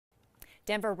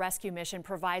Denver Rescue Mission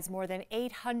provides more than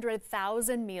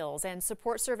 800,000 meals and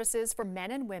support services for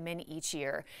men and women each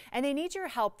year. And they need your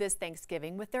help this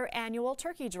Thanksgiving with their annual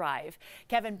turkey drive.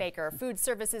 Kevin Baker, Food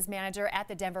Services Manager at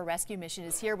the Denver Rescue Mission,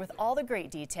 is here with all the great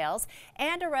details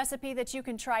and a recipe that you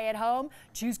can try at home.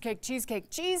 Cheesecake, cheesecake,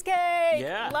 cheesecake!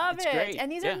 Yeah, love it. Great.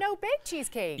 And these are no-bake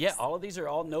cheesecakes. Yeah, all of these are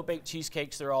all no-bake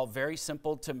cheesecakes. They're all very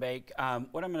simple to make.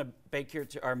 What I'm going to make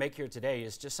here today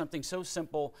is just something so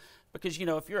simple, because you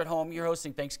know, if you're at home, you're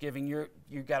hosting Thanksgiving,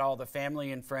 you've got all the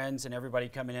family and friends and everybody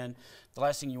coming in. The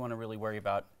last thing you want to really worry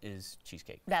about is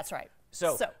cheesecake. That's right.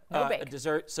 So no bake. A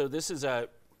dessert. So this is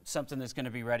something that's going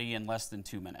to be ready in less than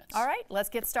 2 minutes. All right, let's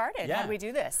get started. Yeah. How do we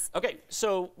do this? Okay,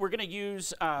 so we're going to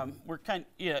use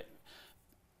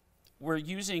we're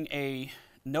using a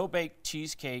no-bake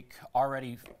cheesecake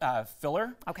already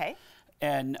filler. Okay.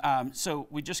 And so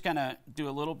we just kind of do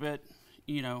a little bit,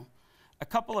 you know, a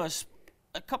couple of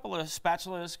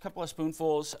spatulas, a couple of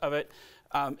spoonfuls of it.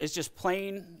 It's just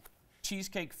plain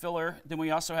cheesecake filler. Then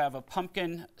we also have a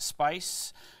pumpkin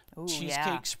spice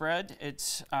cheesecake spread.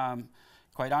 It's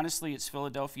quite honestly, it's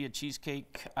Philadelphia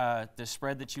cheesecake, the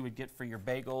spread that you would get for your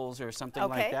bagels or something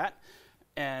like that.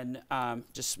 And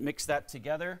just mix that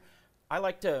together. I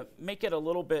like to make it a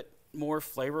little bit more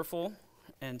flavorful.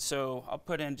 And so I'll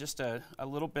put in just a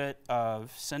little bit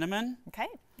of cinnamon. Okay.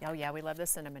 Oh yeah, we love the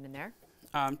cinnamon in there.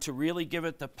 To really give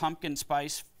it the pumpkin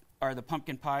spice or the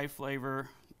pumpkin pie flavor,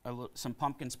 some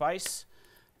pumpkin spice.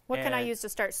 What can I use to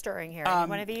start stirring here?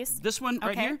 One of these? This one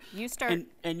right here. You start.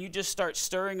 And you just start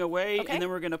stirring away, and then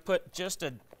we're going to put just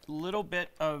a little bit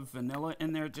of vanilla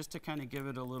in there just to kind of give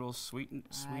it a little sweeter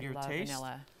I love taste.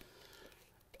 Vanilla.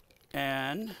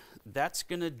 And that's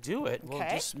going to do it. We'll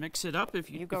just mix it up. If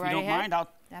you go if right you don't ahead. mind,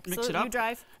 I'll mix it up. You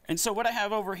drive. And so what I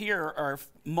have over here are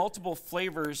multiple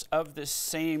flavors of this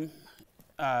same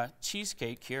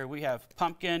cheesecake here. We have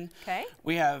pumpkin. Okay.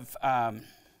 We have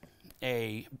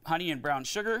a honey and brown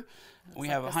sugar. We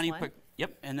have a honey.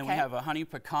 Yep, and then we have a honey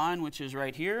pecan, which is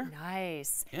right here.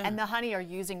 Nice. Yeah. And the honey, are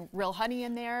you using real honey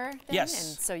in there? Then? Yes.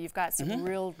 And so you've got some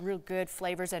real good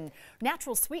flavors and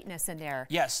natural sweetness in there.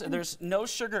 Yes, there's no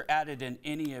sugar added in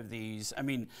any of these. I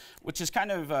mean, which is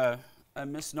kind of a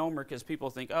misnomer, because people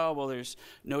think, oh, well, there's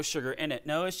no sugar in it.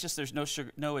 No, it's just there's no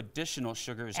sugar, no additional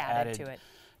sugars added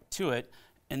to it.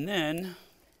 And then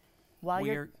while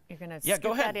you're going to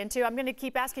scoop that into, I'm going to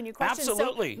keep asking you questions.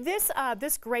 Absolutely. So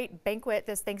this great banquet,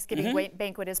 this Thanksgiving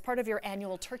banquet, is part of your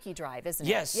annual turkey drive, isn't it?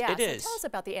 Yes, it is. Tell us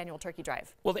about the annual turkey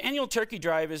drive. Well, the annual turkey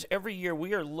drive is every year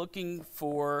we are looking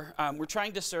for, we're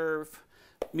trying to serve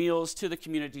meals to the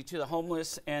community, to the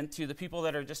homeless, and to the people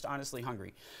that are just honestly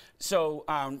hungry. So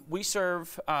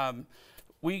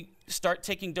we start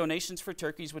taking donations for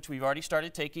turkeys, which we've already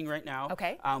started taking right now.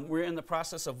 Okay. We're in the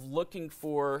process of looking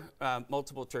for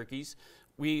multiple turkeys.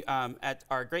 We, at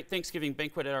our Great Thanksgiving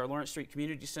Banquet at our Lawrence Street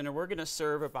Community Center, we're going to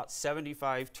serve about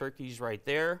 75 turkeys right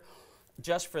there,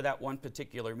 just for that one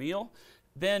particular meal.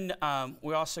 Then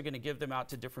we're also going to give them out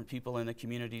to different people in the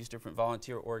communities, different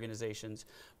volunteer organizations.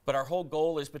 But our whole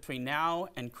goal is between now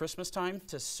and Christmas time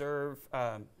to serve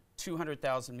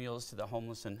 200,000 meals to the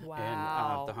homeless and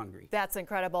the hungry. That's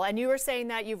incredible. And you were saying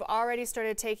that you've already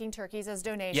started taking turkeys as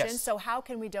donations. Yes. So how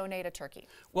can we donate a turkey?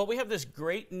 Well, we have this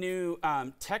great new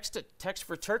text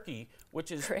for turkey,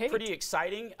 which is pretty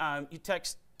exciting. You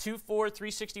text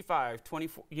 24365,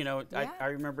 24. You know, I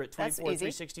remember it,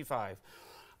 24365.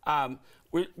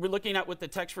 We're looking at with the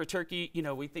text for turkey. You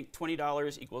know, we think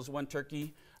 $20 equals one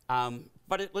turkey.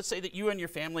 But let's say that you and your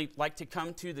family like to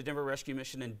come to the Denver Rescue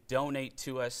Mission and donate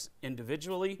to us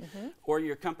individually, or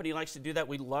your company likes to do that.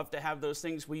 We'd love to have those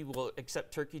things. We will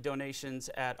accept turkey donations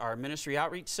at our Ministry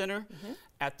Outreach Center,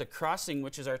 at the Crossing,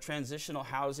 which is our transitional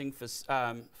housing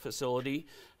facility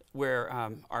where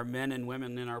our men and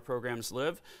women in our programs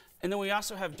live. And then we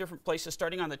also have different places.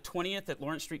 Starting on the 20th at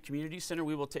Lawrence Street Community Center,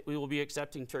 we will be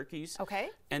accepting turkeys.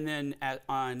 Okay. And then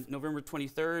on November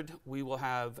 23rd, we will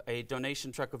have a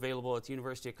donation truck available at the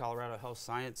University of Colorado Health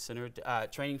Science Center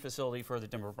training facility for the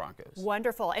Denver Broncos.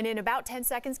 Wonderful. And in about 10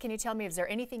 seconds, can you tell me, is there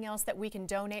anything else that we can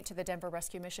donate to the Denver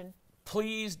Rescue Mission?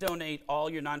 Please donate all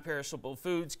your non-perishable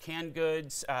foods, canned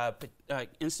goods,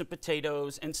 instant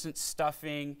potatoes, instant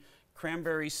stuffing,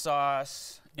 cranberry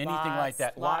sauce, anything like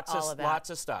that. Lots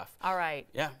of stuff. All right.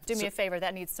 Yeah. Do me a favor.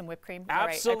 That needs some whipped cream.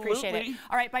 Absolutely. All right. I appreciate it.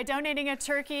 All right. By donating a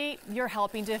turkey, you're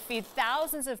helping to feed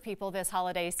thousands of people this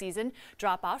holiday season.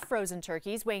 Drop off frozen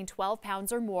turkeys weighing 12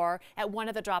 pounds or more at one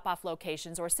of the drop-off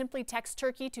locations, or simply text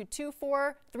turkey to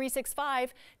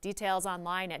 24365. Details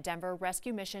online at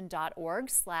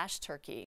denverrescuemission.org/turkey.